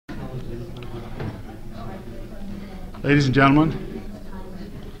Ladies and gentlemen,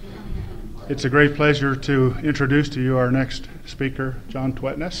 it's a great pleasure to introduce to you our next speaker, John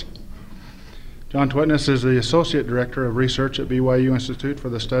Tvedtnes. John Tvedtnes is the Associate Director of Research at BYU Institute for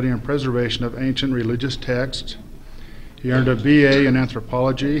the Study and Preservation of Ancient Religious Texts. He earned a BA in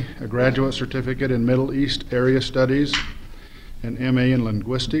Anthropology, a Graduate Certificate in Middle East Area Studies, an MA in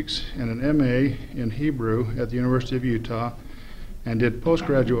Linguistics, and an MA in Hebrew at the University of Utah, and did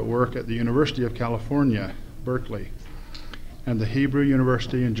postgraduate work at the University of California, Berkeley, and the Hebrew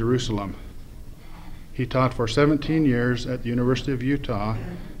University in Jerusalem. He taught for 17 years at the University of Utah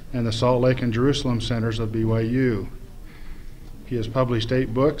and the Salt Lake and Jerusalem centers of BYU. He has published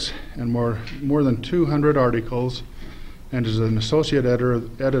 8 books and more than 200 articles, and is an associate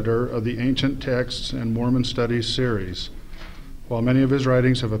editor of the Ancient Texts and Mormon Studies series. While many of his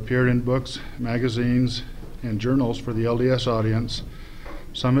writings have appeared in books, magazines, and journals for the LDS audience,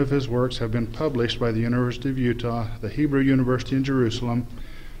 some of his works have been published by the University of Utah, the Hebrew University in Jerusalem,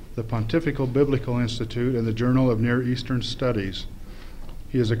 the Pontifical Biblical Institute, and the Journal of Near Eastern Studies.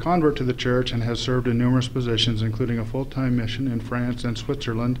 He is a convert to the church and has served in numerous positions, including a full-time mission in France and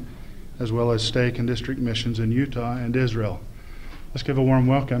Switzerland, as well as stake and district missions in Utah and Israel. Let's give a warm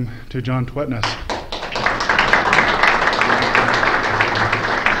welcome to John Tvedtnes.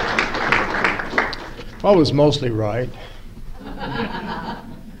 I was mostly right.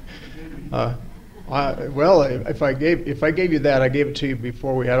 Well, if I gave you that, I gave it to you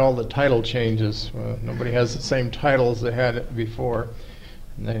before we had all the title changes. Nobody has the same titles they had before.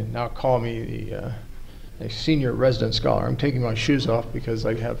 And they now call me the senior resident scholar. I'm taking my shoes off because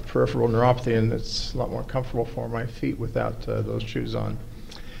I have peripheral neuropathy, and it's a lot more comfortable for my feet without those shoes on.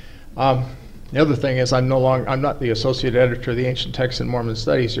 The other thing is I'm not the associate editor of the Ancient Texts and Mormon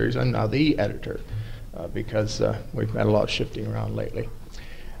Studies series. I'm now the editor because we've had a lot of shifting around lately.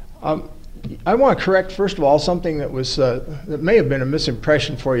 I want to correct, first of all, something that was that may have been a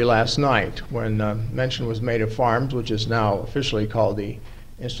misimpression for you last night when mention was made of FARMS, which is now officially called the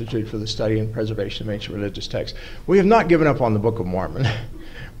Institute for the Study and Preservation of Ancient Religious Texts. We have not given up on the Book of Mormon.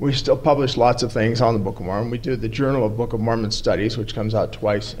 We still publish lots of things on the Book of Mormon. We do the Journal of Book of Mormon Studies, which comes out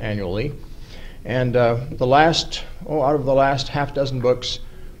twice annually. And out of the last half dozen books,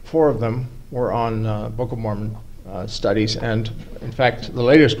 4 of them were on Book of Mormon studies, and in fact the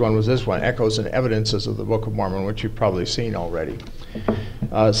latest one was this one, Echoes and Evidences of the Book of Mormon, which you've probably seen already.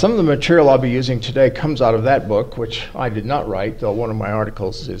 Some of the material I'll be using today comes out of that book, which I did not write, though one of my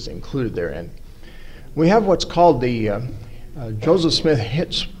articles is included therein. We have what's called the Joseph Smith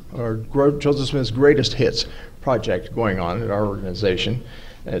Hits, or Joseph Smith's Greatest Hits project going on at our organization.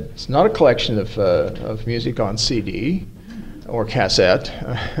 It's not a collection of music on CD or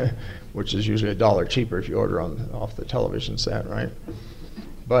cassette, which is usually $1 cheaper if you order off the television set, right?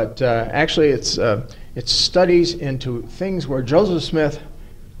 But actually it's studies into things where Joseph Smith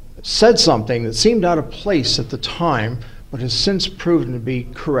said something that seemed out of place at the time, but has since proven to be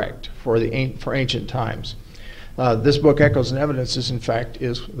correct for ancient times. This book, Echoes and Evidences, in fact,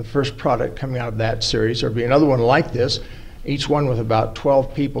 is the first product coming out of that series. There'll be another one like this, each one with about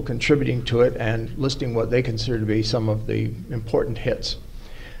 12 people contributing to it and listing what they consider to be some of the important hits.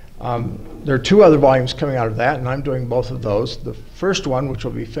 There are 2 other volumes coming out of that, and I'm doing both of those. The first one, which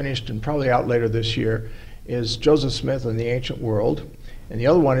will be finished and probably out later this year, is Joseph Smith in the Ancient World, and the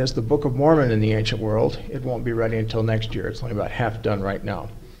other one is the Book of Mormon in the Ancient World. It won't be ready until next year. It's only about half done right now.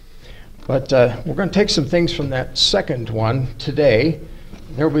 But we're going to take some things from that second one today.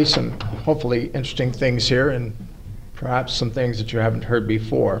 There will be some hopefully interesting things here, and perhaps some things that you haven't heard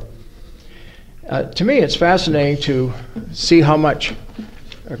before. To me, it's fascinating to see how much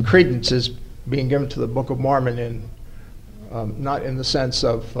credence is being given to the Book of Mormon, not in the sense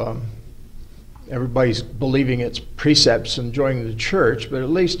of everybody's believing its precepts and joining the church, but at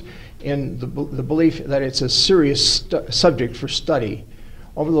least in the belief that it's a serious subject for study.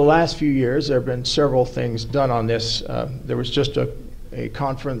 Over the last few years, there have been several things done on this. There was just a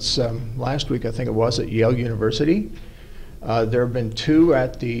conference last week, I think it was, at Yale University. There have been 2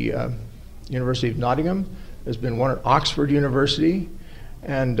 at the University of Nottingham. There's been 1 at Oxford University.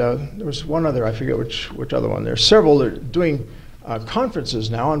 And there was one other, I forget which other one. There are several that are doing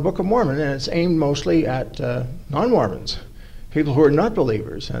conferences now on Book of Mormon, and it's aimed mostly at non-Mormons, people who are not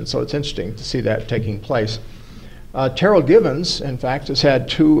believers. And so it's interesting to see that taking place. Terrell Givens, in fact, has had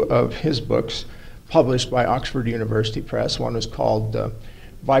 2 of his books published by Oxford University Press. One was called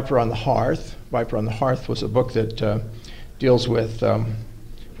Viper on the Hearth. Viper on the Hearth was a book that deals with a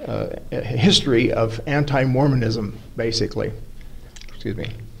history of anti-Mormonism, basically. Excuse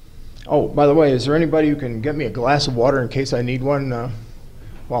me. Oh, by the way, is there anybody who can get me a glass of water in case I need one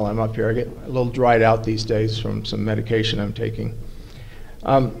while I'm up here. I get a little dried out these days from some medication I'm taking.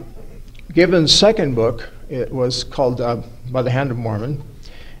 Gibbon's second book, it was called By the Hand of Mormon,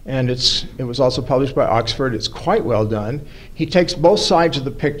 and it was also published by Oxford. It's quite well done. He takes both sides of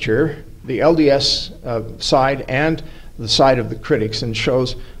the picture, the LDS side and the side of the critics, and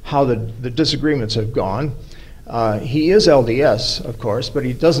shows how the disagreements have gone. He is LDS, of course, but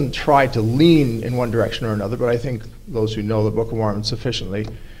he doesn't try to lean in one direction or another, but I think those who know the Book of Mormon sufficiently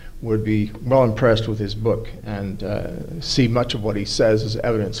would be well impressed with his book and see much of what he says as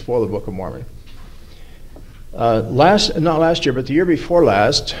evidence for the Book of Mormon. Not last year, but the year before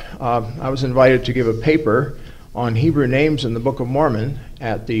last, I was invited to give a paper on Hebrew names in the Book of Mormon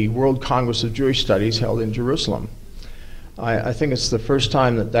at the World Congress of Jewish Studies held in Jerusalem. I think it's the first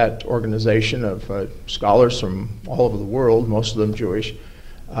time that organization of scholars from all over the world, most of them Jewish,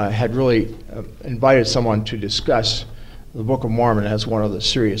 had really invited someone to discuss the Book of Mormon as one of the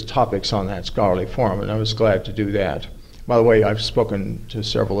serious topics on that scholarly forum, and I was glad to do that. By the way, I've spoken to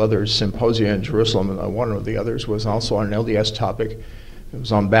several other symposia in Jerusalem, and one of the others was also on an LDS topic. It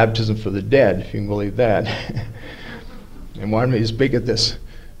was on baptism for the dead, if you can believe that. And wanted me to speak at this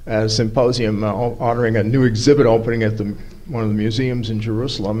symposium honoring a new exhibit opening at one of the museums in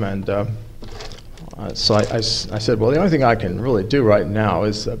Jerusalem, and so I said, well, the only thing I can really do right now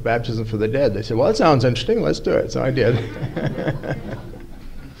is baptism for the dead. They said, well, that sounds interesting, let's do it. So I did.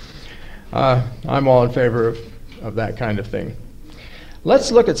 I'm all in favor of that kind of thing.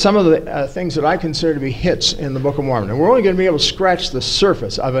 Let's look at some of the things that I consider to be hits in the Book of Mormon. And we're only going to be able to scratch the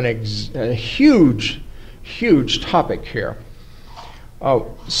surface of a huge, huge topic here.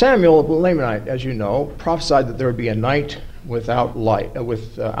 Samuel the Lamanite, as you know, prophesied that there would be a night without light,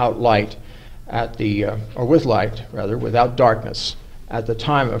 without light at the, or with light rather, without darkness at the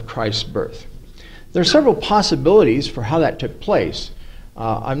time of Christ's birth. There are several possibilities for how that took place.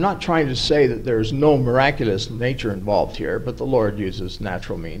 I'm not trying to say that there's no miraculous nature involved here, but the Lord uses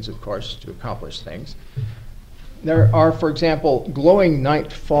natural means, of course, to accomplish things. There are, for example, glowing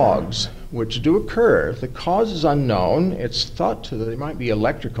night fogs, which do occur. The cause is unknown. It's thought that they might be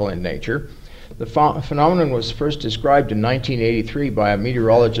electrical in nature. The phenomenon was first described in 1983 by a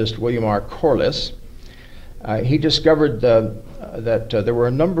meteorologist, William R. Corliss. He discovered that there were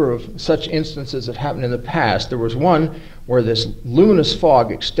a number of such instances that happened in the past. There was one where this luminous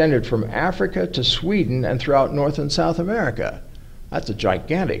fog extended from Africa to Sweden and throughout North and South America. That's a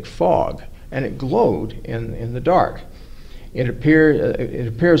gigantic fog, and it glowed in the dark. It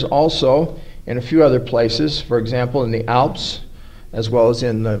appears also in a few other places, for example, in the Alps, as well as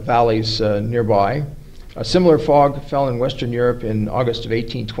in the valleys nearby. A similar fog fell in Western Europe in August of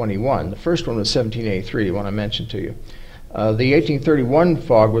 1821. The first one was 1783, the one I mentioned to you. The 1831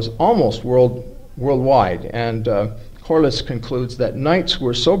 fog was almost worldwide, and Corliss concludes that nights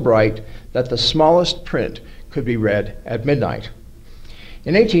were so bright that the smallest print could be read at midnight.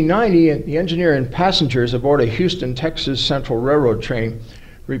 In 1890, the engineer and passengers aboard a Houston, Texas Central Railroad train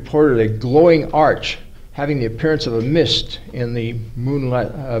reported a glowing arch having the appearance of a mist in the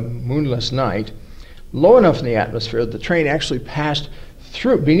moonless night, low enough in the atmosphere that the train actually passed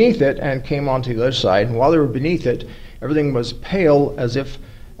through beneath it and came onto the other side. And while they were beneath it, everything was pale as if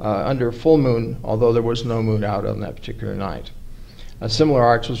under full moon, although there was no moon out on that particular night. A similar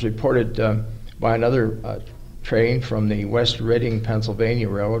arch was reported by another train from the West Reading, Pennsylvania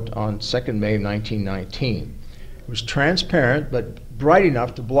Railroad on 2nd May 1919. It was transparent but bright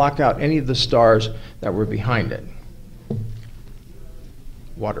enough to block out any of the stars that were behind it.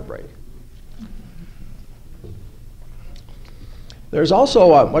 Water break. There's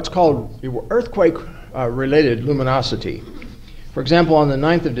also what's called earthquake-related luminosity. For example, on the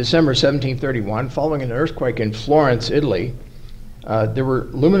 9th of December 1731, following an earthquake in Florence, Italy, there were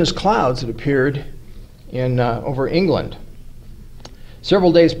luminous clouds that appeared over England.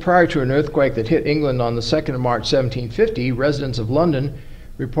 Several days prior to an earthquake that hit England on the 2nd of March 1750, residents of London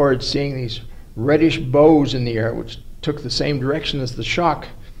reported seeing these reddish bows in the air, which took the same direction as the shock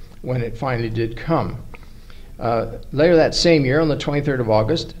when it finally did come. Later that same year, on the 23rd of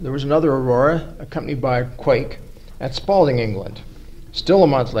August, there was another aurora accompanied by a quake at Spalding, England. Still a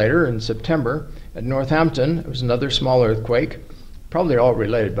month later, in September, at Northampton, there was another small earthquake. Probably all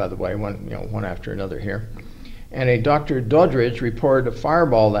related, by the way, one after another here. And a Dr. Doddridge reported a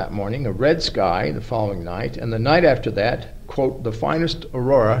fireball that morning, a red sky the following night, and the night after that, quote, the finest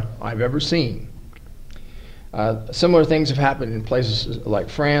aurora I've ever seen. Similar things have happened in places like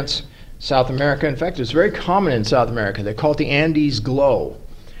France, South America. In fact, it's very common in South America. They call it the Andes glow.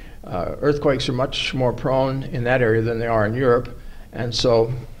 Earthquakes are much more prone in that area than they are in Europe, and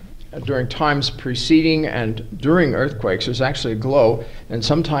so during times preceding and during earthquakes, there's actually a glow, and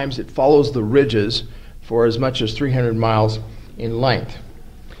sometimes it follows the ridges for as much as 300 miles in length.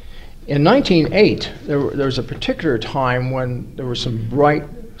 In 1908, there was a particular time when there were some bright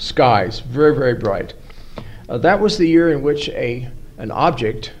skies, very, very bright. That was the year in which an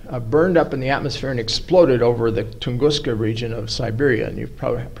object burned up in the atmosphere and exploded over the Tunguska region of Siberia, and you've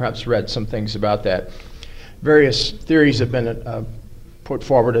perhaps read some things about that. Various theories have been put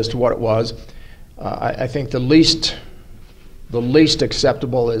forward as to what it was. I think the least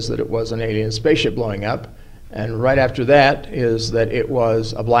acceptable is that it was an alien spaceship blowing up, and right after that is that it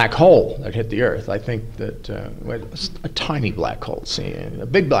was a black hole that hit the Earth. I think that a tiny black hole. See, a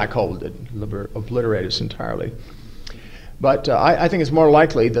big black hole did obliterate us entirely. But I think it's more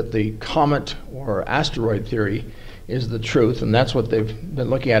likely that the comet or asteroid theory is the truth, and that's what they've been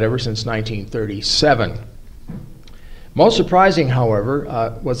looking at ever since 1937. Most surprising,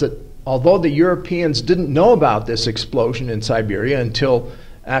 however, was that although the Europeans didn't know about this explosion in Siberia until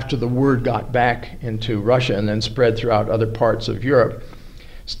after the word got back into Russia and then spread throughout other parts of Europe,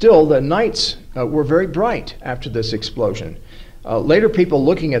 still the nights were very bright after this explosion. Later people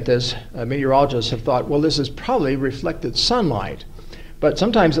looking at this, meteorologists have thought, well, this is probably reflected sunlight, but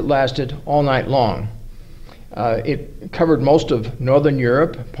sometimes it lasted all night long. It covered most of Northern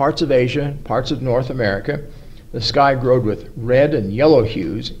Europe, parts of Asia, parts of North America. The sky glowed with red and yellow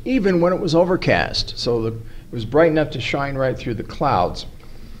hues, even when it was overcast, so it was bright enough to shine right through the clouds.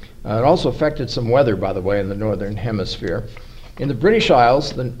 It also affected some weather, by the way, in the northern hemisphere. In the British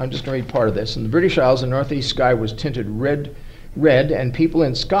Isles, I'm just going to read part of this. In the British Isles, the northeast sky was tinted red, and people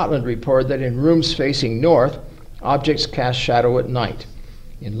in Scotland reported that in rooms facing north, objects cast shadow at night.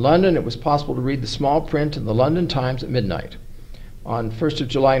 In London, it was possible to read the small print in the London Times at midnight. On 1st of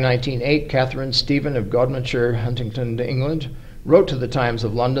July 1908, Catherine Stephen of Godmanshire, Huntingdon, England, wrote to the Times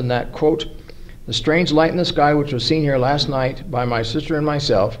of London that, quote, "The strange light in the sky which was seen here last night by my sister and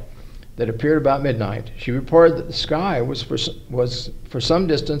myself that appeared about midnight. She reported that the sky was for some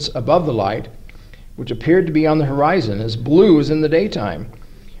distance above the light, which appeared to be on the horizon as blue as in the daytime,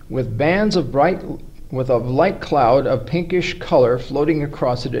 with bands of a light cloud of pinkish color floating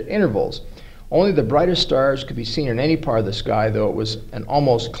across it at intervals. Only the brightest stars could be seen in any part of the sky, though it was an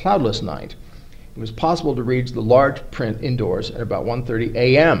almost cloudless night. It was possible to read the large print indoors at about 1:30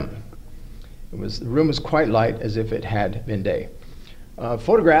 a.m. The room was quite light, as if it had been day."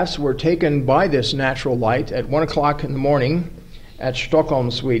 Photographs were taken by this natural light at 1 o'clock in the morning at Stockholm,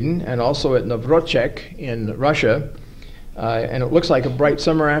 Sweden, and also at Novorossiysk in Russia, and it looks like a bright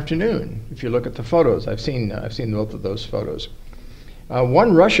summer afternoon if you look at the photos. I've seen both of those photos.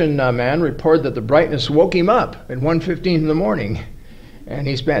 One Russian man reported that the brightness woke him up at 1:15 in the morning, and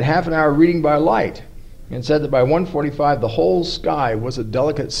he spent half an hour reading by light and said that by 1:45 the whole sky was a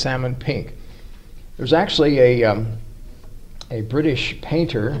delicate salmon pink. There's actually a British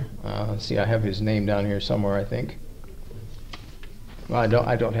painter, let's see, I have his name down here somewhere, I think. Well,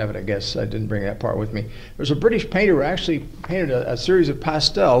 I don't have it, I guess. I didn't bring that part with me. There's a British painter who actually painted a series of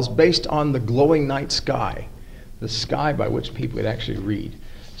pastels based on the glowing night sky, the sky by which people could actually read.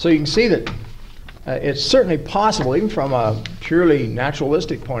 So you can see that it's certainly possible, even from a purely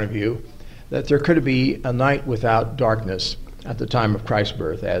naturalistic point of view, that there could be a night without darkness at the time of Christ's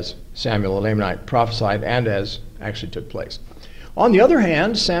birth, as Samuel the Lamanite prophesied and as actually took place. On the other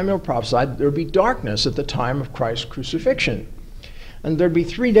hand, Samuel prophesied that there would be darkness at the time of Christ's crucifixion, and there'd be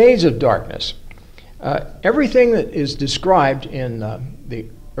 3 days of darkness. Everything that is described in the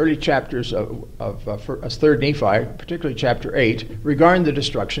early chapters of 3rd Nephi, particularly chapter 8, regarding the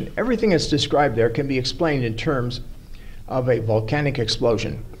destruction, everything that's described there can be explained in terms of a volcanic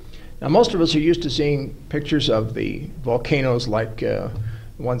explosion. Now, most of us are used to seeing pictures of the volcanoes like the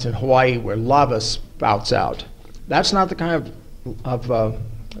ones in Hawaii where lava spouts out. That's not the kind of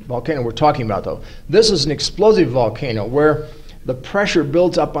volcano we're talking about, though. This is an explosive volcano where the pressure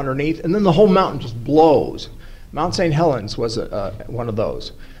builds up underneath and then the whole mountain just blows. Mount St. Helens was one of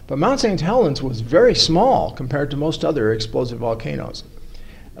those. But Mount St. Helens was very small compared to most other explosive volcanoes.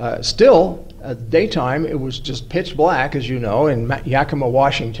 Still, at daytime, it was just pitch black, as you know, in Yakima,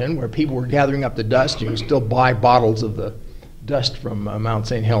 Washington, where people were gathering up the dust. You can still buy bottles of the dust from Mount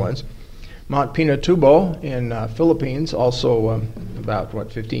St. Helens. Mount Pinatubo in Philippines, also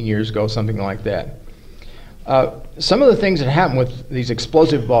about, 15 years ago, something like that. Some of the things that happen with these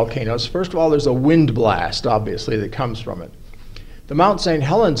explosive volcanoes, first of all, there's a wind blast, obviously, that comes from it. The Mount St.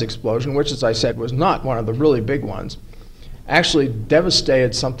 Helens explosion, which, as I said, was not one of the really big ones, actually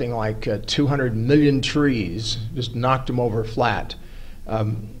devastated something like 200 million trees, just knocked them over flat.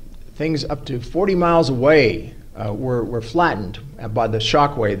 Things up to 40 miles away were flattened by the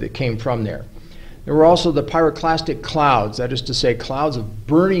shock wave that came from there. There were also the pyroclastic clouds, that is to say, clouds of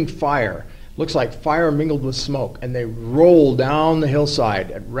burning fire. Looks like fire mingled with smoke, and they roll down the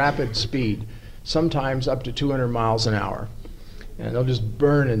hillside at rapid speed, sometimes up to 200 miles an hour. And they'll just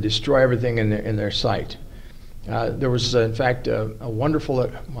burn and destroy everything in their sight. There was, in fact, a wonderful,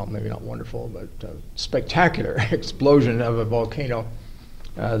 well, maybe not wonderful, but spectacular explosion of a volcano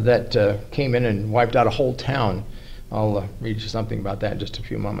that came in and wiped out a whole town. I'll read you something about that in just a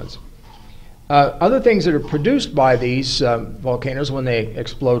few moments. Other things that are produced by these volcanoes when they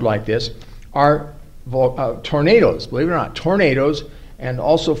explode like this are tornadoes, believe it or not, tornadoes, and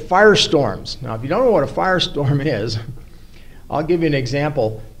also firestorms. Now, if you don't know what a firestorm is, I'll give you an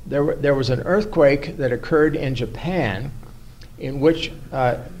example. There was an earthquake that occurred in Japan in which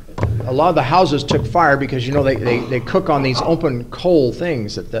a lot of the houses took fire because, you know, they cook on these open coal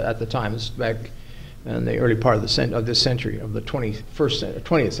things at the time. This is back in the early part of this century, of the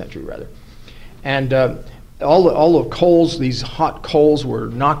 20th century rather. And all the coals, these hot coals, were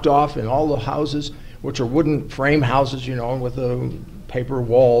knocked off in all the houses, which are wooden frame houses, you know, with the paper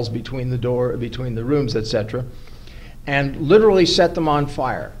walls between the rooms, etc., and literally set them on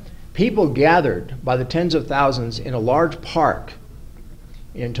fire. People gathered by the tens of thousands in a large park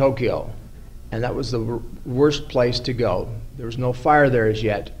in Tokyo, and that was the worst place to go. There was no fire there as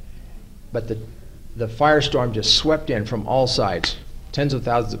yet, but the firestorm just swept in from all sides. Tens of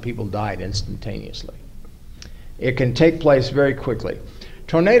thousands of people died instantaneously. It can take place very quickly.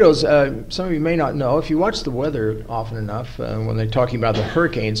 Tornadoes, some of you may not know, if you watch the weather often enough, when they're talking about the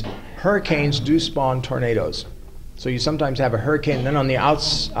hurricanes do spawn tornadoes. So you sometimes have a hurricane, and then on the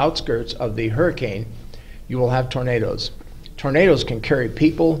outskirts of the hurricane, you will have tornadoes. Tornadoes can carry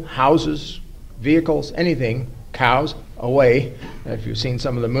people, houses, vehicles, anything, cows, away. If you've seen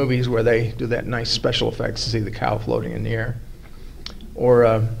some of the movies where they do that nice special effects to see the cow floating in the air.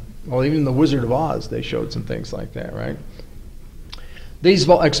 Or, well, even the Wizard of Oz, they showed some things like that, right? These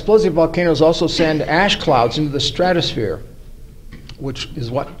explosive volcanoes also send ash clouds into the stratosphere, which is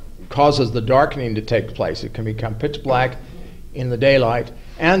what causes the darkening to take place. It can become pitch black in the daylight.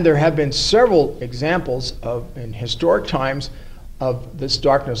 And there have been several examples in historic times of this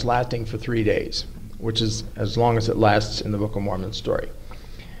darkness lasting for 3 days, which is as long as it lasts in the Book of Mormon story.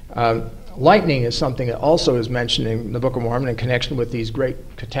 Lightning is something that also is mentioned in the Book of Mormon in connection with these great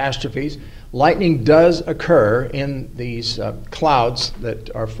catastrophes. Lightning does occur in these clouds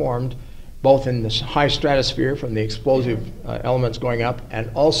that are formed both in this high stratosphere from the explosive elements going up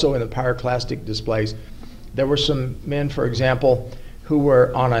and also in the pyroclastic displays. There were some men, for example, who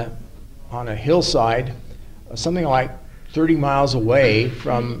were on a hillside, something like 30 miles away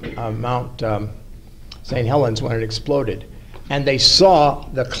from Mount St. Helens when it exploded. And they saw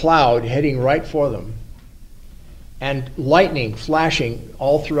the cloud heading right for them and lightning flashing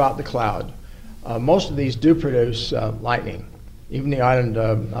all throughout the cloud. Most of these do produce lightning. Even the island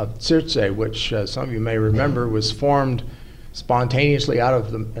of Tvedtnes, which some of you may remember, was formed spontaneously out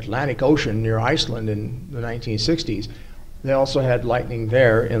of the Atlantic Ocean near Iceland in the 1960s. They also had lightning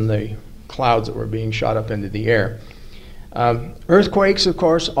there in the clouds that were being shot up into the air. Earthquakes, of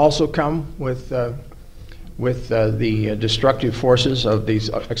course, also come with the destructive forces of these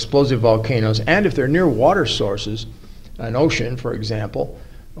explosive volcanoes. And if they're near water sources, an ocean, for example,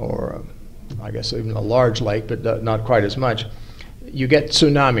 or I guess even a large lake, but not quite as much, you get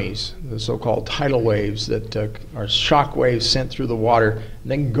tsunamis, the so-called tidal waves that are shock waves sent through the water,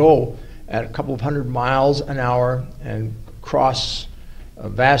 and then go at a couple of 100 miles an hour and cross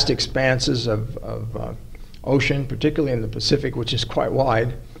vast expanses of ocean, particularly in the Pacific, which is quite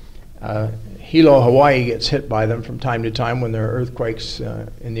wide. Hilo, Hawaii gets hit by them from time to time when there are earthquakes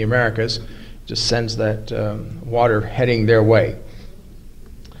in the Americas. Just sends that water heading their way.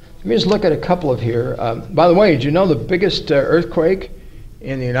 Let me just look at a couple of here. By the way, did you know the biggest earthquake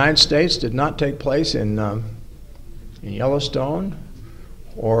in the United States did not take place in Yellowstone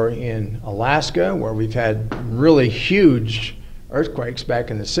or in Alaska, where we've had really huge earthquakes back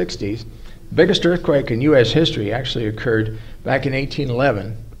in the 60s. The biggest earthquake in U.S. history actually occurred back in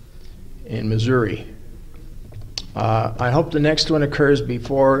 1811 in Missouri. I hope the next one occurs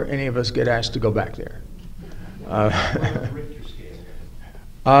before any of us get asked to go back there.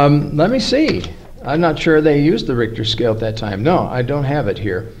 Let me see. I'm not sure they used the Richter scale at that time. No, I don't have it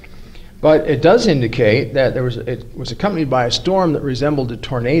here. But it does indicate that it was accompanied by a storm that resembled a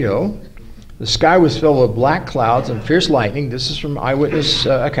tornado. The sky was filled with black clouds and fierce lightning. This is from eyewitness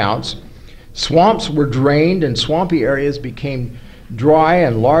accounts. Swamps were drained and swampy areas became dry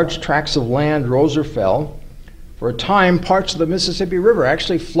and large tracts of land rose or fell. For a time, parts of the Mississippi River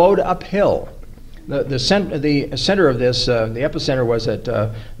actually flowed uphill. the center of this, the epicenter was at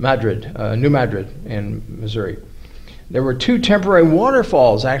Madrid, New Madrid in Missouri. There were 2 temporary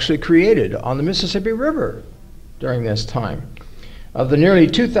waterfalls actually created on the Mississippi River during this time. Of the nearly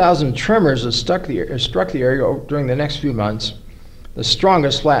 2,000 tremors that struck the area during the next few months, the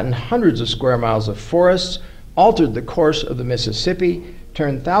strongest flattened hundreds of square miles of forests, altered the course of the Mississippi,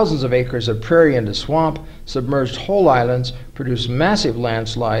 turned thousands of acres of prairie into swamp, submerged whole islands, produced massive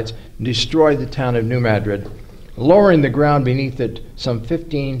landslides, and destroyed the town of New Madrid, lowering the ground beneath it some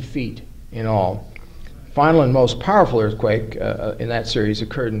 15 feet in all. Final and most powerful earthquake in that series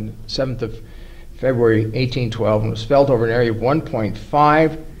occurred on 7th of February 1812 and was felt over an area of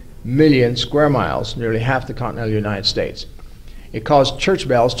 1.5 million square miles, nearly half the continental United States. It caused church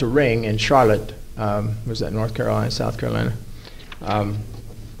bells to ring in Charlotte, was that North Carolina, South Carolina?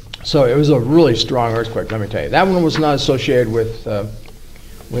 So it was a really strong earthquake, let me tell you. That one was not associated with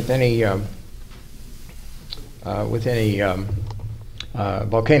any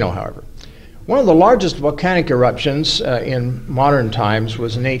volcano, however. One of the largest volcanic eruptions in modern times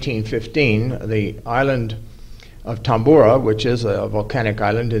was in 1815. The island of Tambora, which is a volcanic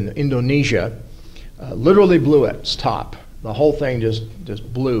island in Indonesia, literally blew at its top. The whole thing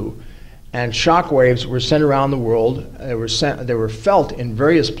just blew. And shock waves were sent around the world. They were felt in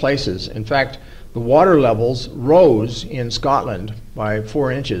various places. In fact, the water levels rose in Scotland by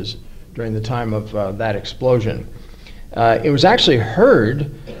 4 inches during the time of that explosion. It was actually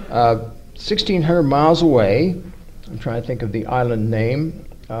heard 1,600 miles away. I'm trying to think of the island name.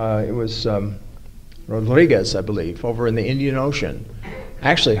 It was Rodriguez, I believe, over in the Indian Ocean.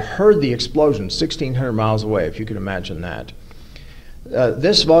 Actually heard the explosion 1,600 miles away, if you could imagine that.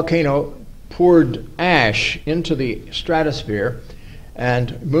 This volcano poured ash into the stratosphere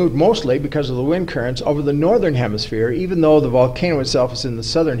and moved mostly because of the wind currents over the northern hemisphere, even though the volcano itself is in the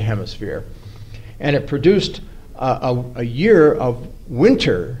southern hemisphere. And it produced a year of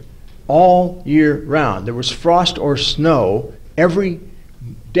winter all year round. There was frost or snow every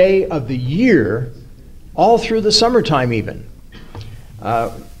day of the year, all through the summertime even.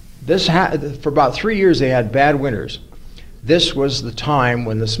 For about 3 years they had bad winters. This was the time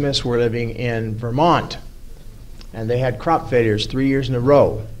when the Smiths were living in Vermont, and they had crop failures 3 years in a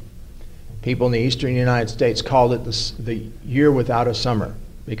row. People in the eastern United States called it the year without a summer,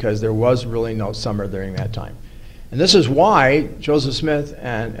 because there was really no summer during that time. And this is why Joseph Smith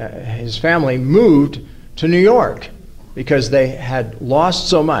and his family moved to New York, because they had lost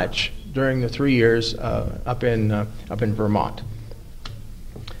so much during the 3 years up in Vermont.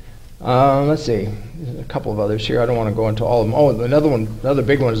 Let's see, there's a couple of others here. I don't want to go into all of them. Oh, another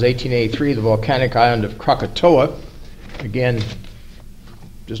big one is 1883, the volcanic island of Krakatoa. Again,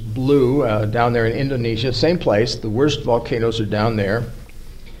 just blew down there in Indonesia, same place. The worst volcanoes are down there.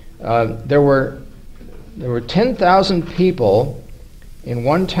 There were 10,000 people in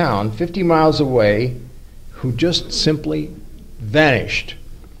one town 50 miles away who just simply vanished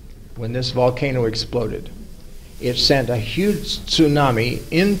when this volcano exploded. It sent a huge tsunami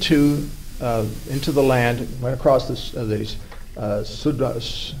into the land, went across the Sudran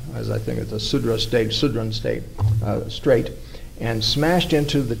Strait, and smashed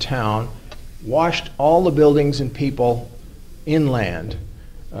into the town, washed all the buildings and people inland.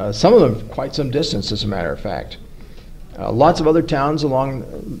 Some of them quite some distance, as a matter of fact. Lots of other towns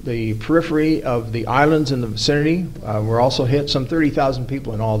along the periphery of the islands in the vicinity were also hit. Some 30,000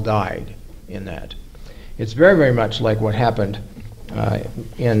 people in all died in that. It's very, very much like what happened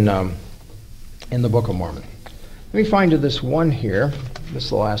in the Book of Mormon. Let me find you this one here. This is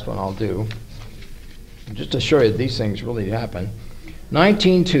the last one I'll do, just to show you that these things really happen.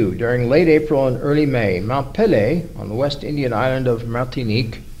 1902, during late April and early May, Mount Pelée on the West Indian island of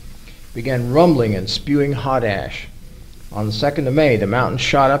Martinique began rumbling and spewing hot ash. On the 2nd of May, the mountain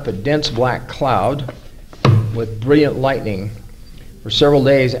shot up a dense black cloud with brilliant lightning. For several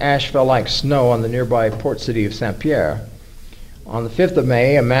days, ash fell like snow on the nearby port city of Saint-Pierre. On the 5th of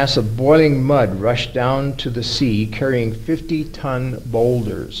May, a mass of boiling mud rushed down to the sea, carrying 50-ton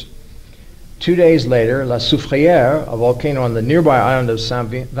boulders. 2 days later, La Soufrière, a volcano on the nearby island of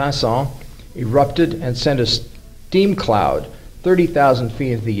Saint-Vincent, erupted and sent a steam cloud 30,000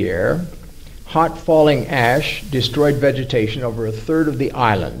 feet into the air. Hot falling ash destroyed vegetation over a third of the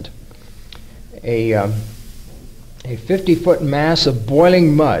island. A 50-foot mass of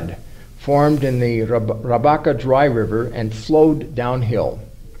boiling mud formed in the Rabaka Dry River and flowed downhill.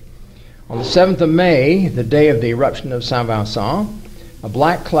 On the 7th of May, the day of the eruption of Saint Vincent, a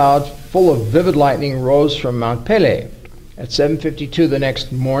black cloud full of vivid lightning rose from Mount Pelée. At 7:52 the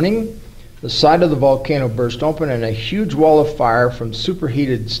next morning, the side of the volcano burst open and a huge wall of fire from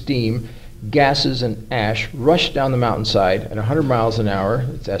superheated steam gases and ash rushed down the mountainside at 100 miles an hour,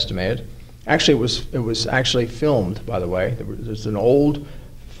 it's estimated. Actually, it was actually filmed, by the way. There's an old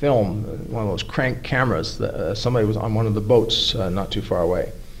film, one of those crank cameras, that somebody was on one of the boats not too far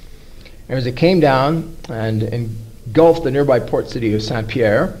away. And as it came down and engulfed the nearby port city of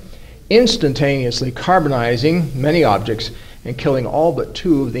Saint-Pierre, instantaneously carbonizing many objects and killing all but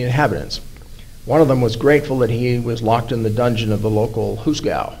 2 of the inhabitants. One of them was grateful that he was locked in the dungeon of the local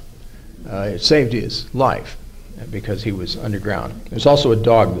husgau. It saved his life because he was underground. There's also a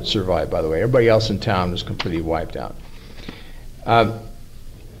dog that survived, by the way. Everybody else in town was completely wiped out.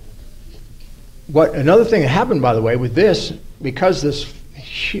 Another thing that happened, by the way, with this, because this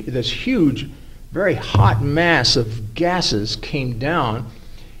huge, very hot mass of gases came down,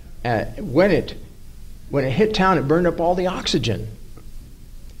 when it hit town, it burned up all the oxygen.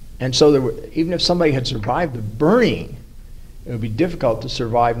 And so even if somebody had survived the burning, it would be difficult to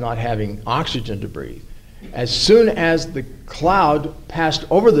survive not having oxygen to breathe. As soon as the cloud passed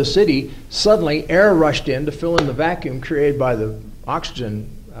over the city, suddenly air rushed in to fill in the vacuum created by the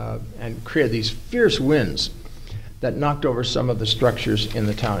oxygen and created these fierce winds that knocked over some of the structures in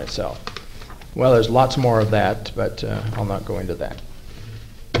the town itself. Well, there's lots more of that, but I'll not go into that.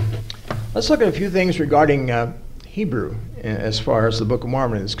 Let's look at a few things regarding Hebrew as far as the Book of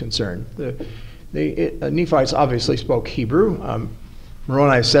Mormon is concerned. The Nephites obviously spoke Hebrew.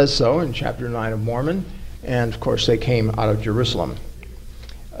 Moroni says so in chapter 9 of Mormon, and of course they came out of Jerusalem.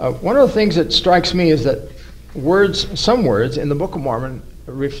 One of the things that strikes me is that some words in the Book of Mormon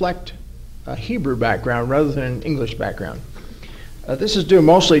reflect a Hebrew background rather than an English background. This is due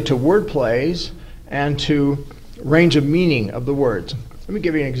mostly to word plays and to range of meaning of the words. Let me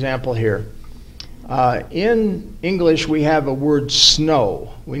give you an example here. In English, we have a word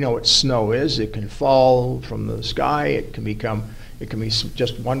snow. We know what snow is. It can fall from the sky. It can be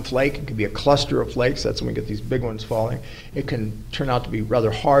just one flake. It can be a cluster of flakes. That's when we get these big ones falling. It can turn out to be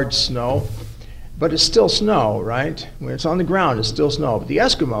rather hard snow. But it's still snow, right? When it's on the ground, it's still snow. But the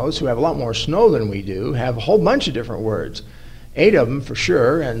Eskimos, who have a lot more snow than we do, have a whole bunch of different words. 8 of them for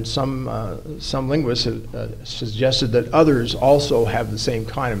sure, and some linguists have suggested that others also have the same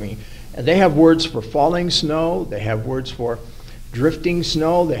kind of meaning. And they have words for falling snow, they have words for drifting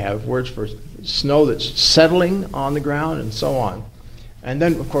snow, they have words for snow that's settling on the ground, and so on. And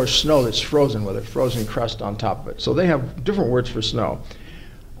then, of course, snow that's frozen with a frozen crust on top of it. So they have different words for snow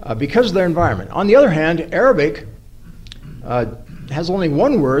because of their environment. On the other hand, Arabic has only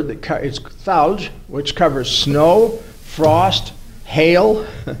one word, it's thalj, which covers snow, frost, hail.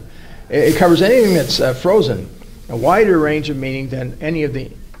 It covers anything that's frozen. A wider range of meaning than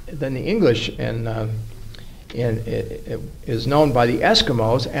the English is known by the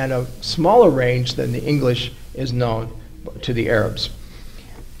Eskimos, and a smaller range than the English is known to the Arabs.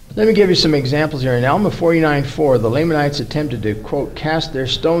 Let me give you some examples here. In Alma 49:4, the Lamanites attempted to, quote, cast their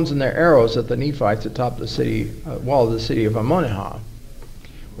stones and their arrows at the Nephites atop the city wall of the city of Ammonihah.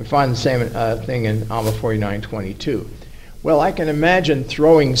 We find the same thing in Alma 49:22. Well, I can imagine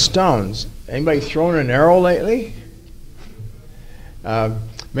throwing stones. Anybody thrown an arrow lately?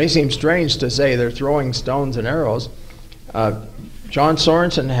 May seem strange to say they're throwing stones and arrows. John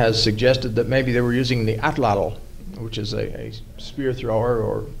Sorensen has suggested that maybe they were using the atlatl, which is a spear thrower,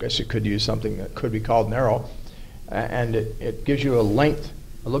 or I guess you could use something that could be called an arrow, and it gives you a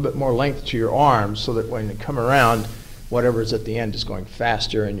little bit more length to your arms, so that when you come around, whatever's at the end is going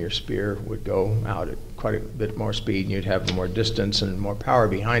faster, and your spear would go out at quite a bit more speed, and you'd have more distance and more power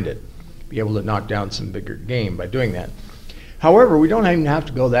behind it. Be able to knock down some bigger game by doing that. However, we don't even have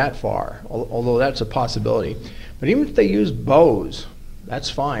to go that far, although that's a possibility. But even if they use bows, that's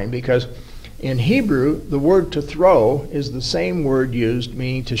fine, because in Hebrew, the word to throw is the same word used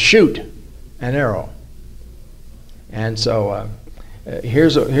meaning to shoot an arrow. And so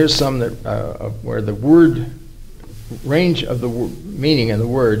here's some that where the word range of the meaning in the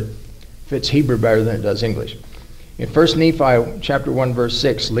word fits Hebrew better than it does English. In 1 Nephi chapter 1 verse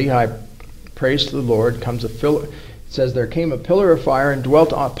 6, Lehi prays to the Lord, it says, there came a pillar of fire and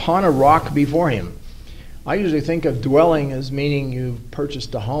dwelt upon a rock before him. I usually think of dwelling as meaning you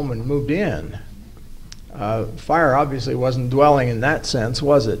purchased a home and moved in. Fire obviously wasn't dwelling in that sense,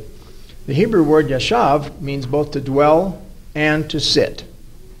 was it? The Hebrew word yashav means both to dwell and to sit.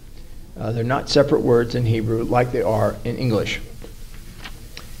 They're not separate words in Hebrew like they are in English.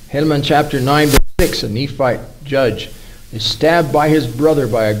 Helaman chapter 9 verse 6, a Nephite judge is stabbed by his brother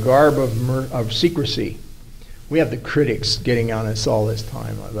by a garb of secrecy. We have the critics getting on us all this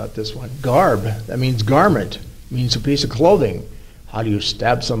time about this one. Garb, that means garment, means a piece of clothing. How do you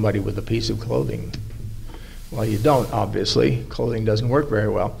stab somebody with a piece of clothing? Well, you don't, obviously. Clothing doesn't work very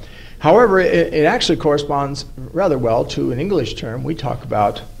well. However, it actually corresponds rather well to an English term. We talk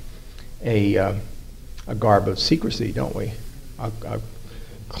about a garb of secrecy, don't we? A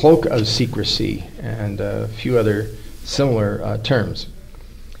cloak of secrecy, and a few other similar terms.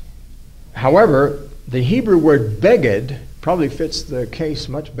 However, the Hebrew word beged probably fits the case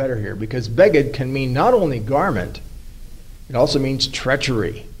much better here, because beged can mean not only garment, it also means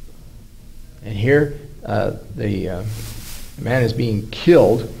treachery. And here, the man is being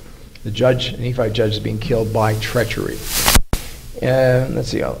killed. The Nephite judge is being killed by treachery. Let's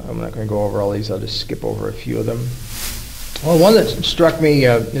see, I'm not going to go over all these. I'll just skip over a few of them. Well, one that struck me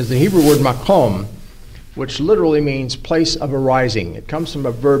is the Hebrew word makom, which literally means place of arising. It comes from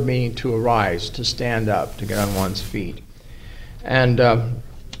a verb meaning to arise, to stand up, to get on one's feet. And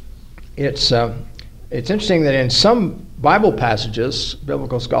it's interesting that in some Bible passages,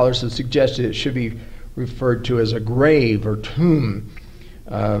 biblical scholars have suggested it should be referred to as a grave or tomb.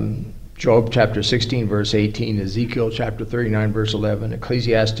 Job chapter 16, verse 18, Ezekiel chapter 39, verse 11,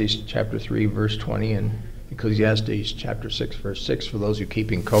 Ecclesiastes chapter 3, verse 20, and Ecclesiastes chapter 6, verse 6, for those who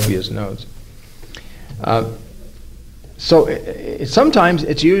keep in Cobia's notes. Sometimes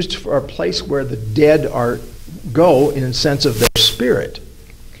it's used for a place where the dead go in the sense of their spirit.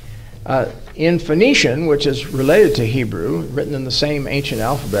 In Phoenician, which is related to Hebrew, written in the same ancient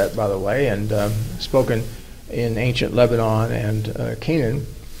alphabet, by the way, and spoken in ancient Lebanon and Canaan,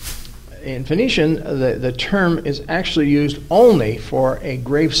 in Phoenician, the term is actually used only for a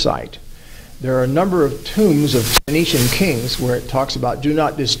gravesite. There are a number of tombs of Phoenician kings where it talks about do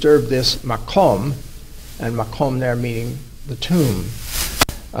not disturb this makom, and makom there meaning the tomb.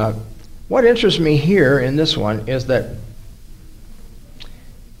 What interests me here in this one is that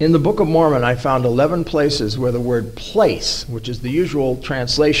in the Book of Mormon I found 11 places where the word place, which is the usual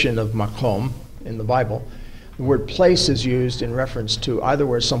translation of makom in the Bible, the word place is used in reference to either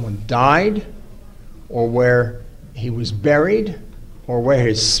where someone died, or where he was buried, or where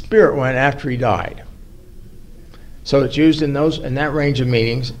his spirit went after he died. So it's used in that range of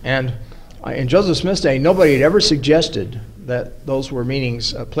meanings. And in Joseph Smith's day, nobody had ever suggested that those were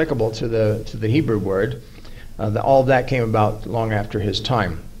meanings applicable to the Hebrew word. All of that came about long after his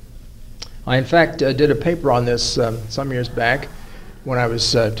time. I, in fact, did a paper on this some years back when I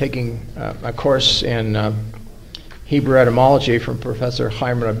was taking a course in Hebrew etymology from Professor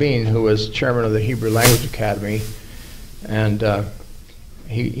Chaim Rabin, who was chairman of the Hebrew Language Academy. And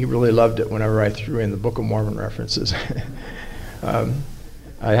he really loved it whenever I threw in the Book of Mormon references. I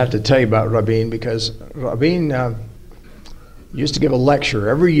have to tell you about Rabin, because Rabin used to give a lecture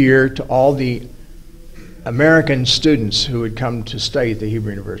every year to all the American students who would come to study at the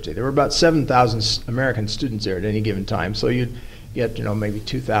Hebrew University. There were about 7,000 American students there at any given time, so you'd get maybe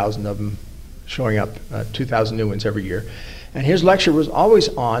 2,000 of them showing up, 2,000 new ones every year. And his lecture was always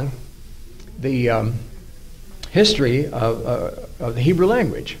on the history of the Hebrew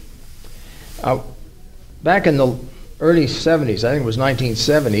language. Back in the early 70s, I think it was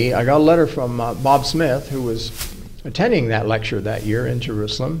 1970, I got a letter from Bob Smith, who was attending that lecture that year in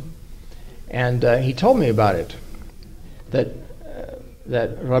Jerusalem, and he told me about it,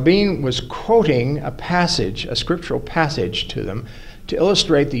 that Rabin was quoting a passage, a scriptural passage to them, to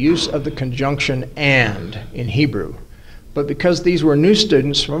illustrate the use of the conjunction "and" in Hebrew. But because these were new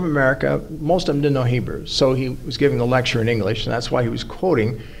students from America, most of them didn't know Hebrew, so he was giving the lecture in English, and that's why he was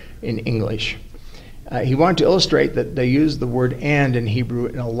quoting in English. He wanted to illustrate that they use the word "and" in Hebrew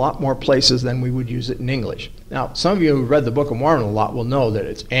in a lot more places than we would use it in English. Now, some of you who read the Book of Mormon a lot will know that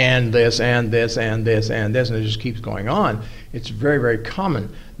it's "and this, and this, and this, and this," and it just keeps going on. It's very, very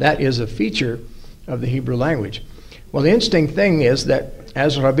common. That is a feature of the Hebrew language. Well, the interesting thing is that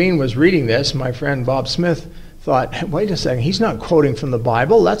as Rabin was reading this, my friend Bob Smith thought, wait a second, he's not quoting from the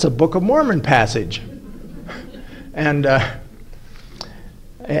Bible, that's a Book of Mormon passage. And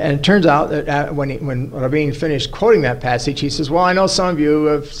it turns out that when Rabin finished quoting that passage, he says, well, I know some of you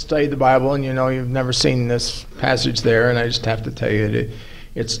have studied the Bible and you've never seen this passage there, and I just have to tell you that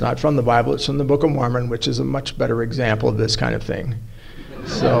it's not from the Bible, it's from the Book of Mormon, which is a much better example of this kind of thing.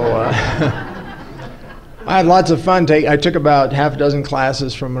 So I had lots of fun. I took about half a dozen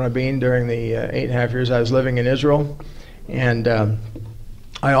classes from Rabin during the 8.5 years I was living in Israel, and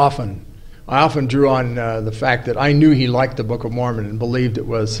I often drew on the fact that I knew he liked the Book of Mormon and believed it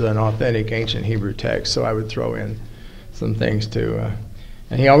was an authentic ancient Hebrew text, so I would throw in some things too.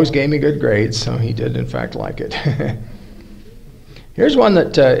 And he always gave me good grades, so he did in fact like it. Here's one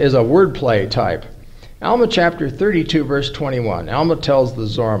that is a wordplay type. Alma chapter 32, verse 21. Alma tells the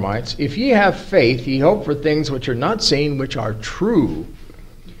Zoramites, if ye have faith, ye hope for things which are not seen, which are true.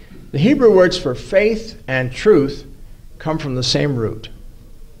 The Hebrew words for faith and truth come from the same root.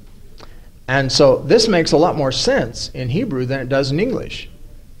 And so this makes a lot more sense in Hebrew than it does in English.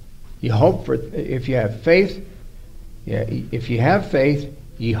 You hope for, if you have faith, if you have faith,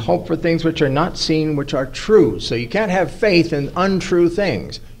 ye hope for things which are not seen, which are true. So you can't have faith in untrue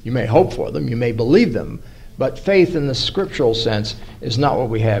things. You may hope for them, you may believe them, but faith in the scriptural sense is not what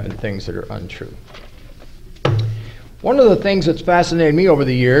we have in things that are untrue. One of the things that's fascinated me over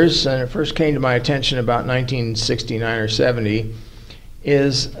the years, and it first came to my attention about 1969 or 70,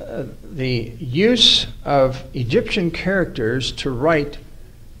 is the use of Egyptian characters to write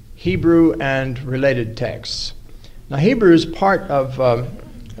Hebrew and related texts. Now, Hebrew is part of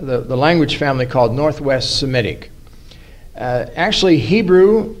the language family called Northwest Semitic. Actually,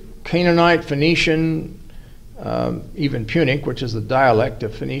 Hebrew, Canaanite, Phoenician, even Punic, which is the dialect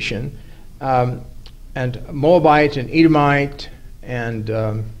of Phoenician, and Moabite and Edomite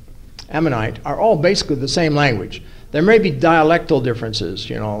and Ammonite are all basically the same language. There may be dialectal differences,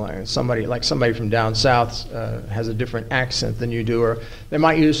 you know, like somebody from down south has a different accent than you do, or they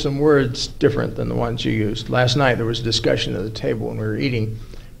might use some words different than the ones you used. Last night there was a discussion at the table when we were eating,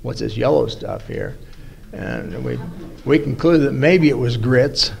 what's this yellow stuff here? And we concluded that maybe it was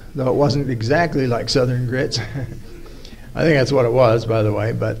grits, though it wasn't exactly like southern grits. I think that's what it was, by the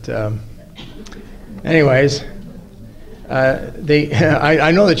way, but anyways,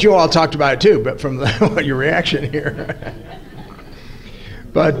 I know that you all talked about it too, but from your reaction here.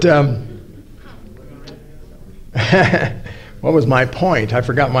 But what was my point? I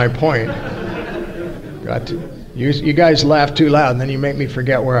forgot my point. You guys laugh too loud, and then you make me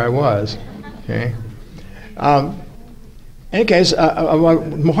forget where I was. Okay. In any case,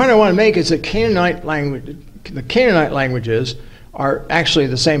 the point I want to make is that the Canaanite languages are actually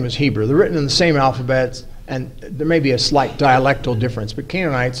the same as Hebrew. They're written in the same alphabets, and there may be a slight dialectal difference, but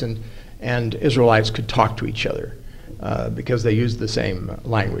Canaanites and Israelites could talk to each other because they use the same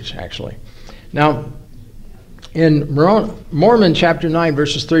language, actually. Now, in Mormon chapter 9,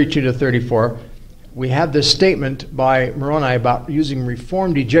 verses 32 to 34, we have this statement by Moroni about using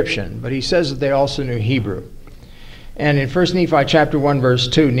Reformed Egyptian, but he says that they also knew Hebrew. And in 1 Nephi chapter 1, verse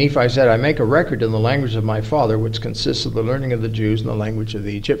 2, Nephi said, I make a record in the language of my father, which consists of the learning of the Jews and the language of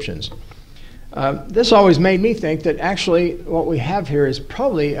the Egyptians. This always made me think that actually what we have here is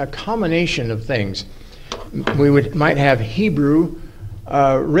probably a combination of things. We might have Hebrew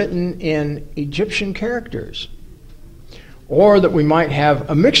written in Egyptian characters, or that we might have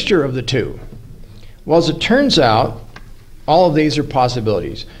a mixture of the two. Well, as it turns out, all of these are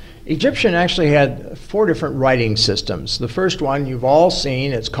possibilities. Egyptian actually had 4 different writing systems. The first one you've all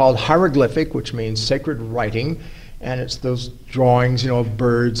seen, it's called hieroglyphic, which means sacred writing. And it's those drawings, you know, of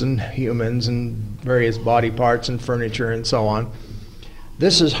birds and humans and various body parts and furniture and so on.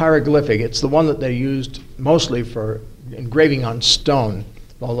 This is hieroglyphic. It's the one that they used mostly for engraving on stone,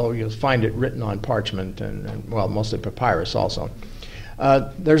 although you'll find it written on parchment and well, mostly papyrus also.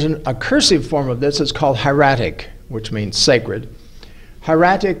 There's a cursive form of this. It's called hieratic, which means sacred.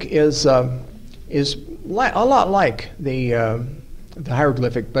 Hieratic is a lot like the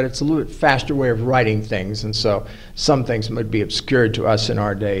hieroglyphic, but it's a little bit faster way of writing things, and so some things would be obscured to us in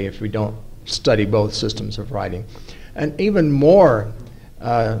our day if we don't study both systems of writing. An even more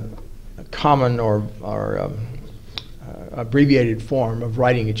common or abbreviated form of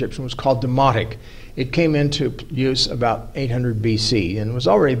writing Egyptian was called demotic. It came into use about 800 BC and was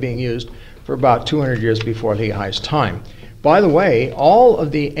already being used for about 200 years before Lehi's time. By the way, all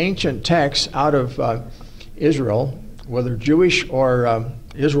of the ancient texts out of Israel, whether Jewish or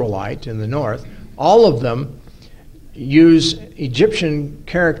Israelite in the north, all of them use Egyptian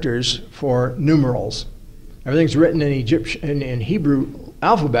characters for numerals. Everything's written in Hebrew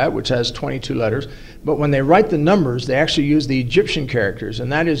alphabet, which has 22 letters, but when they write the numbers, they actually use the Egyptian characters,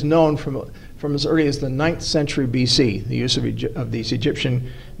 and that is known from as early as the 9th century BC, the use of these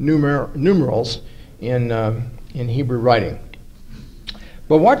Egyptian numerals in Hebrew writing.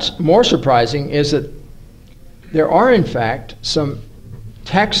 But what's more surprising is that there are, in fact, some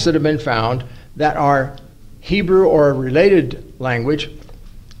texts that have been found that are Hebrew or a related language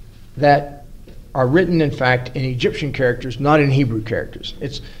that are written, in fact, in Egyptian characters, not in Hebrew characters.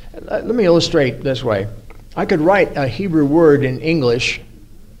 Let me illustrate this way. I could write a Hebrew word in English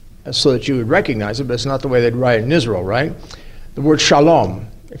so that you would recognize it, but it's not the way they'd write it in Israel, right? The word shalom.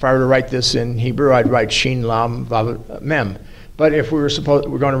 If I were to write this in Hebrew, I'd write shin, lam, vav, mem. But if we were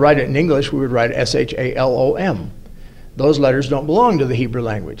going to write it in English, we would write shalom. Those letters don't belong to the Hebrew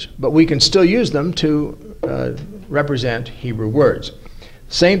language, but we can still use them to represent Hebrew words.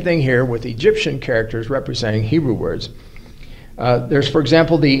 Same thing here with Egyptian characters representing Hebrew words. There's, for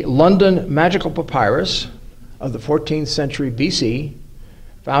example, the London Magical Papyrus of the 14th century BC,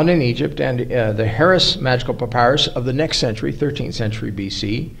 found in Egypt, and the Harris Magical Papyrus of the next century, 13th century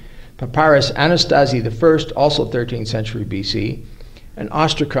BC, Papyrus Anastasi I, also 13th century BC, an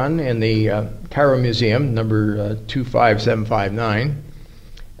Ostracon in the Cairo Museum, number 25759,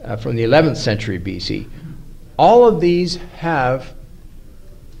 from the 11th century BC. All of these have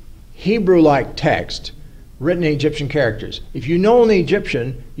Hebrew-like text written in Egyptian characters. If you know only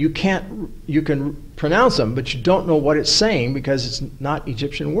Egyptian, you can pronounce them, but you don't know what it's saying because it's not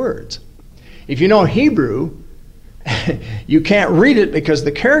Egyptian words. If you know Hebrew, you can't read it because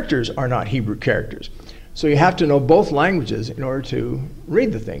the characters are not Hebrew characters. So you have to know both languages in order to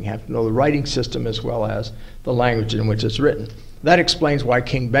read the thing. You have to know the writing system as well as the language in which it's written. That explains why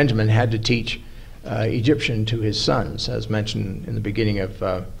King Benjamin had to teach Egyptian to his sons, as mentioned in the beginning of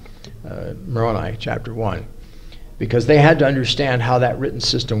Moroni, chapter 1, because they had to understand how that written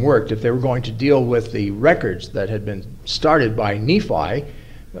system worked if they were going to deal with the records that had been started by Nephi,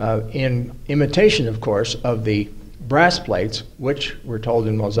 in imitation, of course, of the brass plates, which we're told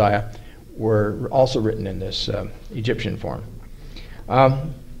in Mosiah were also written in this Egyptian form.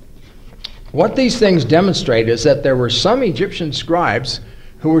 What these things demonstrate is that there were some Egyptian scribes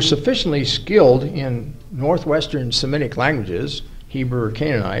who were sufficiently skilled in northwestern Semitic languages, Hebrew or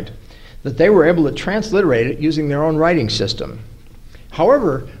Canaanite, that they were able to transliterate it using their own writing system.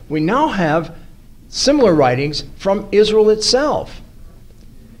 However, we now have similar writings from Israel itself.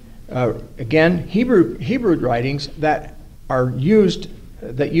 Again, Hebrew writings that use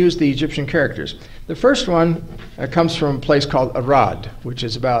the Egyptian characters. The first one comes from a place called Arad, which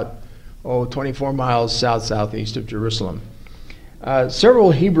is about 24 miles southeast of Jerusalem.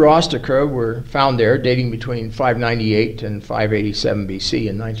 Several Hebrew ostraca were found there, dating between 598 and 587 BC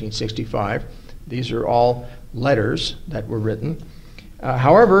in 1965. These are all letters that were written.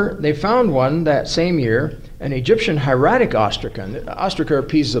 However, they found one that same year, an Egyptian hieratic ostracon. Ostraca are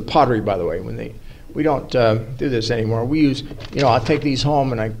pieces of pottery, by the way. We don't do this anymore. We use, I take these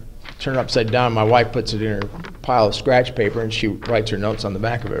home and I turn it upside down. My wife puts it in her pile of scratch paper and she writes her notes on the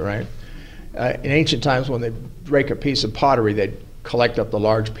back of it, right? In ancient times, when they'd break a piece of pottery, they'd collect up the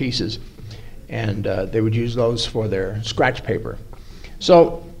large pieces, and they would use those for their scratch paper.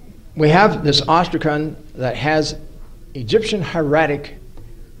 So we have this ostracon that has Egyptian hieratic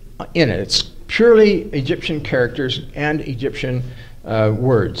in it. It's purely Egyptian characters and Egyptian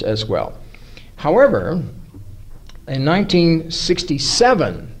words as well. However, in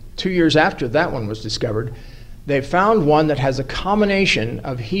 1967, 2 years after that one was discovered, they found one that has a combination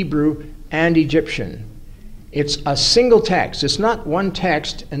of Hebrew and Egyptian. It's a single text. It's not one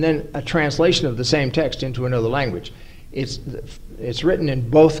text and then a translation of the same text into another language. It's written in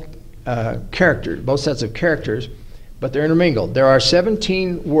both characters, both sets of characters, but they're intermingled. There are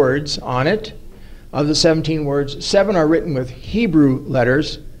 17 words on it. Of the 17 words, 7 are written with Hebrew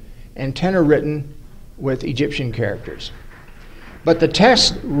letters and 10 are written with Egyptian characters. But the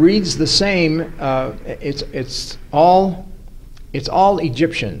text reads the same. It's all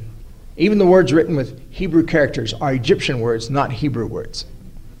Egyptian. Even the words written with Hebrew characters are Egyptian words, not Hebrew words.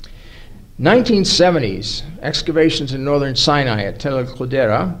 1970s, excavations in northern Sinai at Tel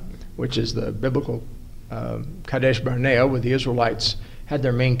el-Qudera, which is the biblical Kadesh Barnea, where the Israelites had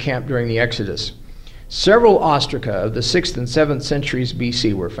their main camp during the Exodus. Several ostraca of the 6th and 7th centuries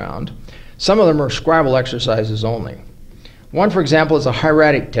BC were found. Some of them are scribal exercises only. One, for example, is a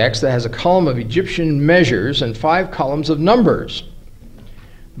hieratic text that has a column of Egyptian measures and 5 columns of numbers.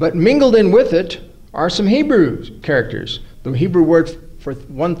 But mingled in with it are some Hebrew characters. The Hebrew word for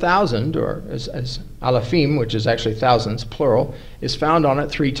 1,000, or as alafim, which is actually thousands, plural, is found on it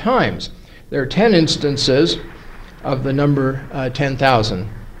 3 times. There are 10 instances of the number 10,000.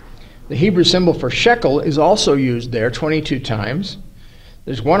 The Hebrew symbol for shekel is also used there 22 times.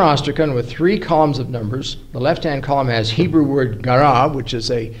 There's one ostracon with 3 columns of numbers. The left-hand column has Hebrew word gara, which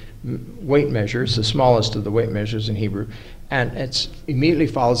is a weight measure. It's the smallest of the weight measures in Hebrew. And it immediately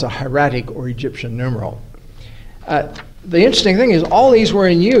follows a hieratic or Egyptian numeral. The interesting thing is all these were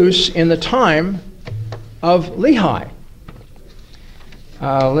in use in the time of Lehi.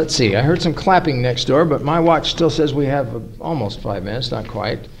 Let's see, I heard some clapping next door, but my watch still says we have almost 5 minutes, not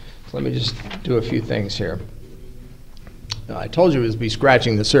quite. So let me just do a few things here. I told you it would be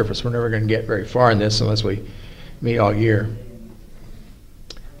scratching the surface. We're never going to get very far in this unless we meet all year.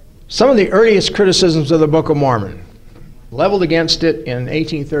 Some of the earliest criticisms of the Book of Mormon, leveled against it in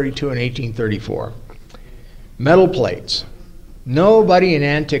 1832 and 1834. Metal plates. Nobody in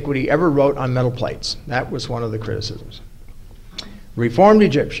antiquity ever wrote on metal plates. That was one of the criticisms. Reformed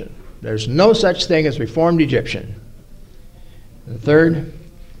Egyptian. There's no such thing as Reformed Egyptian. The third,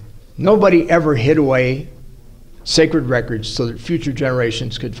 nobody ever hid away sacred records so that future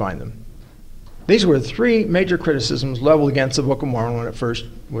generations could find them. These were three major criticisms leveled against the Book of Mormon when it first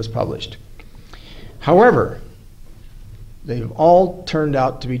was published. However, they've all turned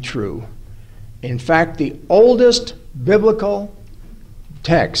out to be true. In fact, the oldest biblical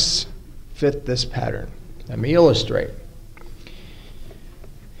texts fit this pattern. Let me illustrate.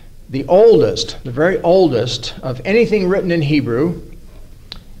 The oldest, the very oldest of anything written in Hebrew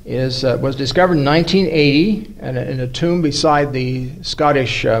was discovered in 1980 in a tomb beside the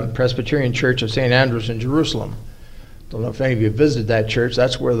Scottish Presbyterian Church of St. Andrews in Jerusalem. Don't know if any of you visited that church.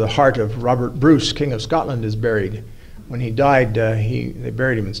 That's where the heart of Robert Bruce, King of Scotland, is buried. When he died, they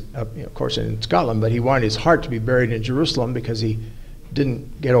buried him, of course, in Scotland, but he wanted his heart to be buried in Jerusalem because he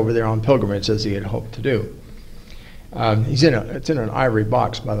didn't get over there on pilgrimage as he had hoped to do. It's in an ivory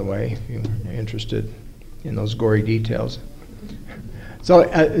box, by the way, if you're interested in those gory details. So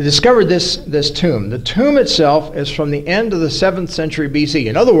discovered this tomb. The tomb itself is from the end of the 7th century BC.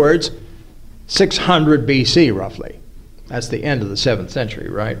 In other words, 600 BC, roughly. That's the end of the 7th century,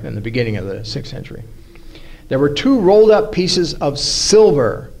 right? And the beginning of the 6th century. There were 2 rolled up pieces of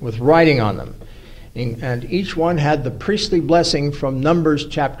silver with writing on them. And each one had the priestly blessing from Numbers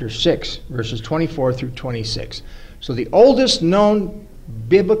chapter 6, verses 24 through 26. So the oldest known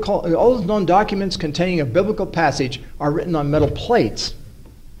documents containing a biblical passage are written on metal plates.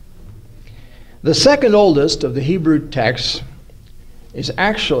 The second oldest of the Hebrew texts is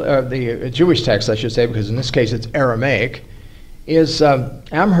actually, the Jewish text, I should say, because in this case it's Aramaic, is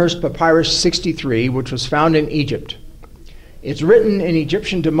Amherst Papyrus 63, which was found in Egypt. It's written in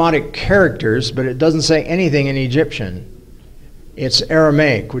Egyptian Demotic characters, but it doesn't say anything in Egyptian. It's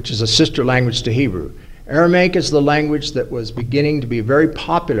Aramaic, which is a sister language to Hebrew. Aramaic is the language that was beginning to be very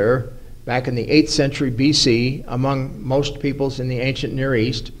popular back in the 8th century BC among most peoples in the ancient Near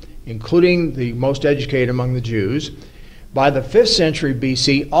East, including the most educated among the Jews. By the 5th century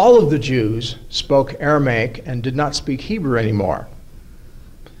BC, all of the Jews spoke Aramaic and did not speak Hebrew anymore.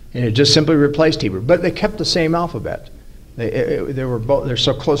 And it just simply replaced Hebrew. But they kept the same alphabet. They're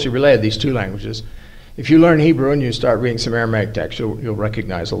so closely related, these two languages. If you learn Hebrew and you start reading some Aramaic text, you'll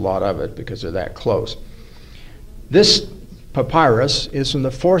recognize a lot of it because they're that close. This papyrus is from the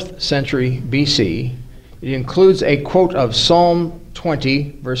 4th century BC. It includes a quote of Psalm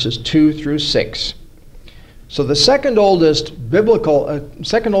 20, verses 2 through 6. So the second oldest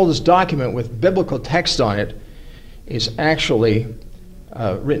document with biblical text on it is actually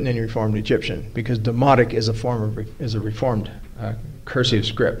written in Reformed Egyptian, because Demotic is a Reformed cursive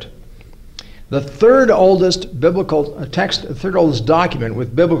script. The third oldest document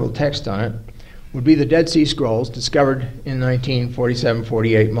with biblical text on it would be the Dead Sea Scrolls, discovered in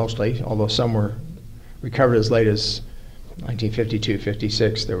 1947-48 mostly, although some were recovered as late as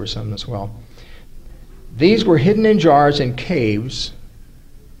 1952-56. There were some as well. These were hidden in jars in caves,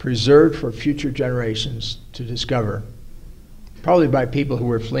 preserved for future generations to discover, probably by people who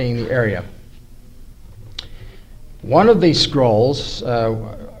were fleeing the area. One of these scrolls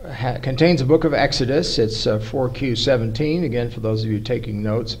contains a book of Exodus. It's 4Q17, again, for those of you taking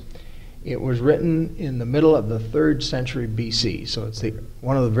notes. It was written in the middle of the 3rd century BC, so it's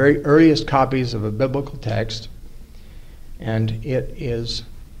one of the very earliest copies of a biblical text, and it is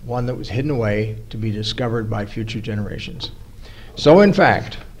one that was hidden away to be discovered by future generations. So in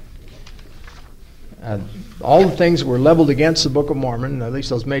fact, all the things that were leveled against the Book of Mormon, at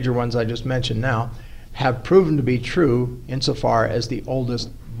least those major ones I just mentioned now, have proven to be true insofar as the oldest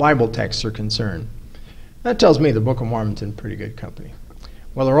Bible texts are concerned. That tells me the Book of Mormon's in pretty good company.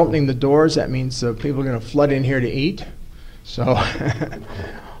 Well, they're opening the doors. That means people are going to flood in here to eat. So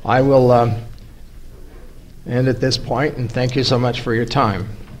I will end at this point, and thank you so much for your time.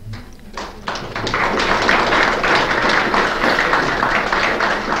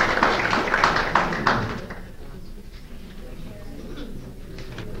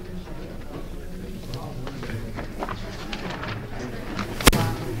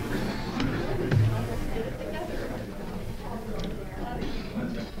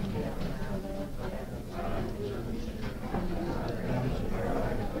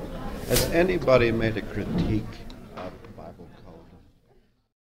 Has anybody made a critique